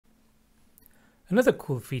Another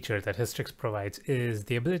cool feature that Hystrix provides is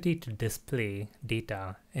the ability to display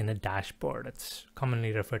data in a dashboard. It's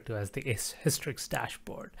commonly referred to as the Hystrix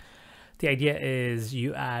Dashboard. The idea is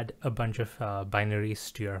you add a bunch of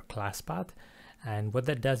binaries to your class path, and what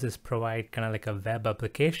that does is provide kind of like a web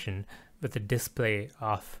application with a display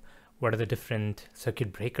of what are the different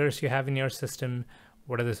circuit breakers you have in your system,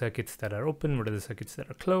 what are the circuits that are open, what are the circuits that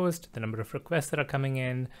are closed, the number of requests that are coming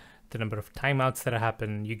in, the number of timeouts that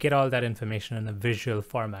happen. You get all that information in a visual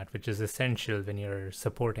format, which is essential when you're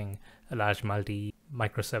supporting a large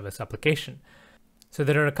microservice application. So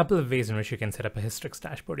there are a couple of ways in which you can set up a Hystrix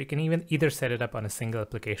dashboard. You can either set it up on a single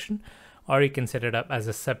application, or you can set it up as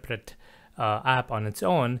a separate app on its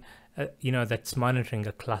own, that's monitoring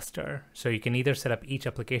a cluster. So you can either set up each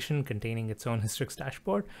application containing its own Hystrix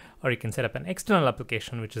dashboard, or you can set up an external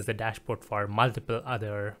application, which is the dashboard for multiple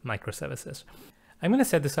other microservices. I'm going to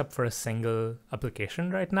set this up for a single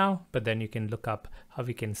application right now, but then you can look up how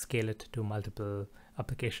we can scale it to multiple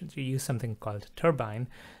applications. You use something called Turbine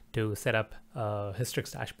to set up a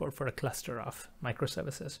Hystrix dashboard for a cluster of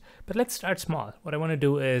microservices. But let's start small. What I want to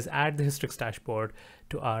do is add the Hystrix dashboard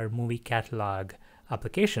to our movie catalog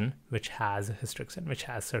application, which has Hystrix and which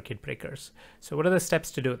has circuit breakers. So what are the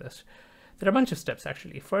steps to do this? There are a bunch of steps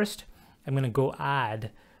actually. First, I'm going to go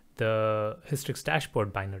add the Hystrix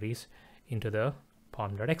dashboard binaries into the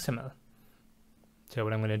pom.xml. So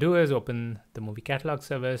what I'm going to do is open the movie catalog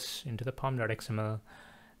service into the pom.xml,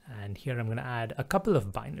 and here I'm going to add a couple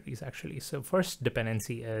of binaries actually. So first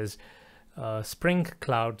dependency is Spring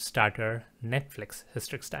Cloud Starter Netflix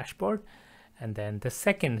Hystrix dashboard, and then the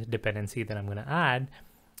second dependency that I'm going to add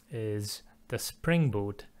is the Spring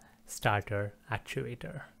Boot Starter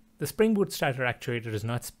Actuator. The Spring Boot Starter Actuator is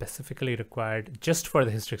not specifically required just for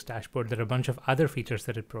the Hystrix dashboard. There are a bunch of other features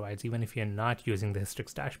that it provides, even if you're not using the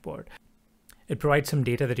Hystrix dashboard. It provides some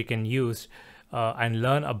data that you can use and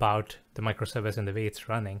learn about the microservice and the way it's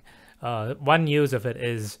running. One use of it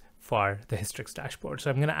is for the Hystrix dashboard.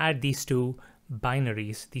 So I'm going to add these two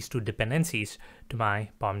binaries, these two dependencies to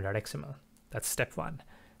my pom.xml. That's step one.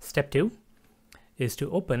 Step two is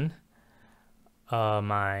to open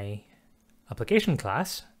my application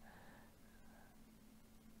class,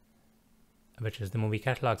 which is the movie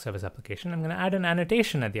catalog service application. I'm going to add an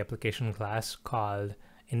annotation at the application class called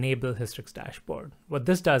enable Hystrix dashboard. What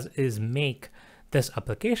this does is make this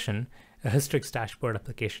application a Hystrix dashboard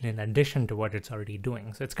application in addition to what it's already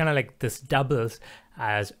doing. So it's kind of like this doubles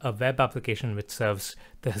as a web application which serves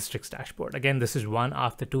the Hystrix dashboard. Again, this is one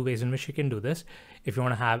of the two ways in which you can do this. If you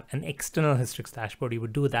want to have an external Hystrix dashboard, you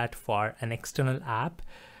would do that for an external app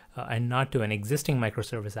and not to an existing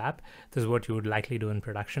microservice app. This is what you would likely do in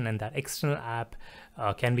production, and that external app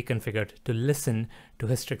can be configured to listen to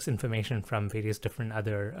Hystrix information from various different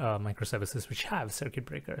other microservices which have circuit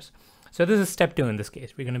breakers. So this is step two in this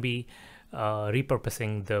case. We're going to be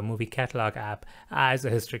repurposing the movie catalog app as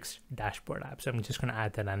a Hystrix dashboard app. So I'm just going to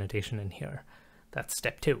add that annotation in here. That's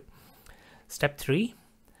step two. Step three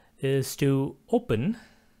is to open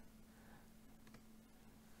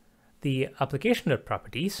the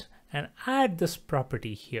application.properties and add this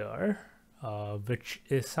property here, which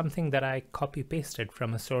is something that I copy pasted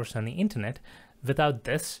from a source on the internet. Without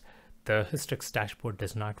this, the Hystrix dashboard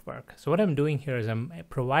does not work. So what I'm doing here is I'm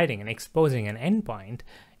providing and exposing an endpoint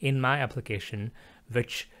in my application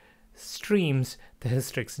which streams the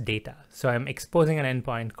Hystrix data. So I'm exposing an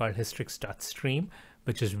endpoint called hystrix.stream,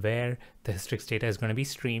 which is where the Hystrix data is going to be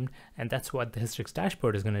streamed, and that's what the Hystrix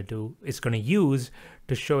dashboard is going to do. It's going to use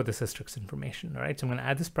to show this Hystrix information. All right, so I'm going to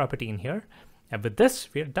add this property in here, and with this,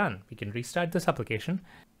 we're done. We can restart this application.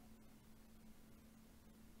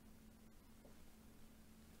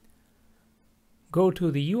 Go to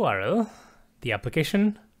the URL, the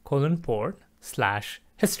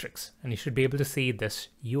application:/Hystrix, and you should be able to see this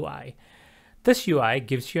UI. This UI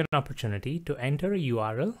gives you an opportunity to enter a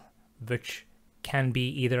URL which can be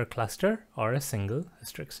either a cluster or a single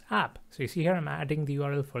Hystrix app. So you see here I'm adding the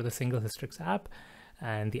URL for the single Hystrix app,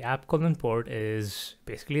 and the app:/port is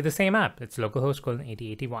basically the same app. It's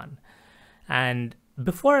localhost:8081. And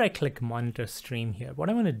before I click monitor stream here, what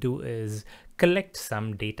I'm going to do is collect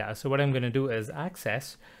some data. So what I'm going to do is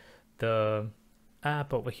access the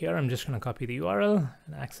app over here. I'm just going to copy the URL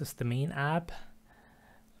and access the main app,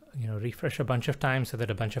 refresh a bunch of times so that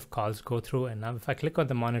a bunch of calls go through. And now if I click on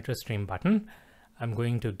the monitor stream button, I'm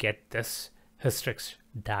going to get this Hystrix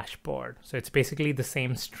dashboard. So it's basically the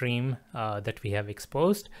same stream that we have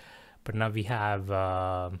exposed, but now we have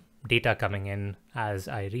data coming in. As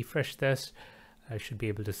I refresh this, I should be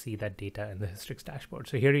able to see that data in the Hystrix dashboard.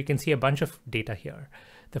 So here you can see a bunch of data here.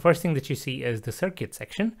 The first thing that you see is the circuit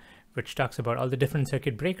section, which talks about all the different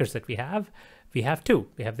circuit breakers that we have. We have two.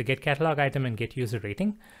 We have the get catalog item and get user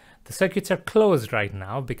rating. The circuits are closed right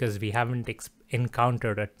now because we haven't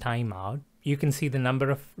encountered a timeout. You can see the number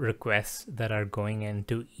of requests that are going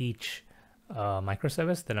into each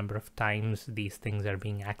microservice, the number of times these things are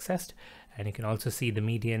being accessed, and you can also see the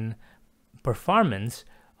median performance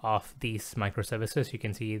of these microservices. You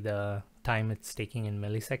can see the time it's taking in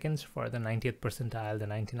milliseconds for the 90th percentile, the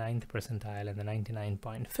 99th percentile, and the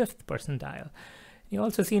 99.5th percentile. You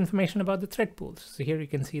also see information about the thread pools. So here you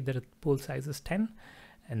can see that the pool size is 10,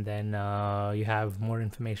 and then you have more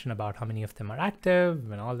information about how many of them are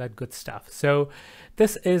active and all that good stuff. So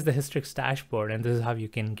this is the Hystrix dashboard, and this is how you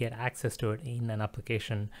can get access to it in an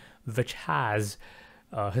application which has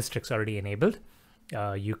Hystrix already enabled.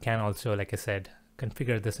 You can also, like I said,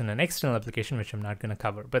 configure this in an external application, which I'm not going to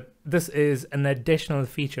cover. But this is an additional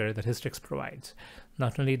feature that Hystrix provides.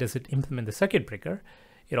 Not only does it implement the circuit breaker,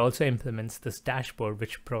 it also implements this dashboard,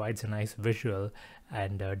 which provides a nice visual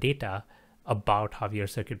and data about how your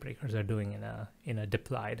circuit breakers are doing in a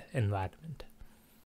deployed environment.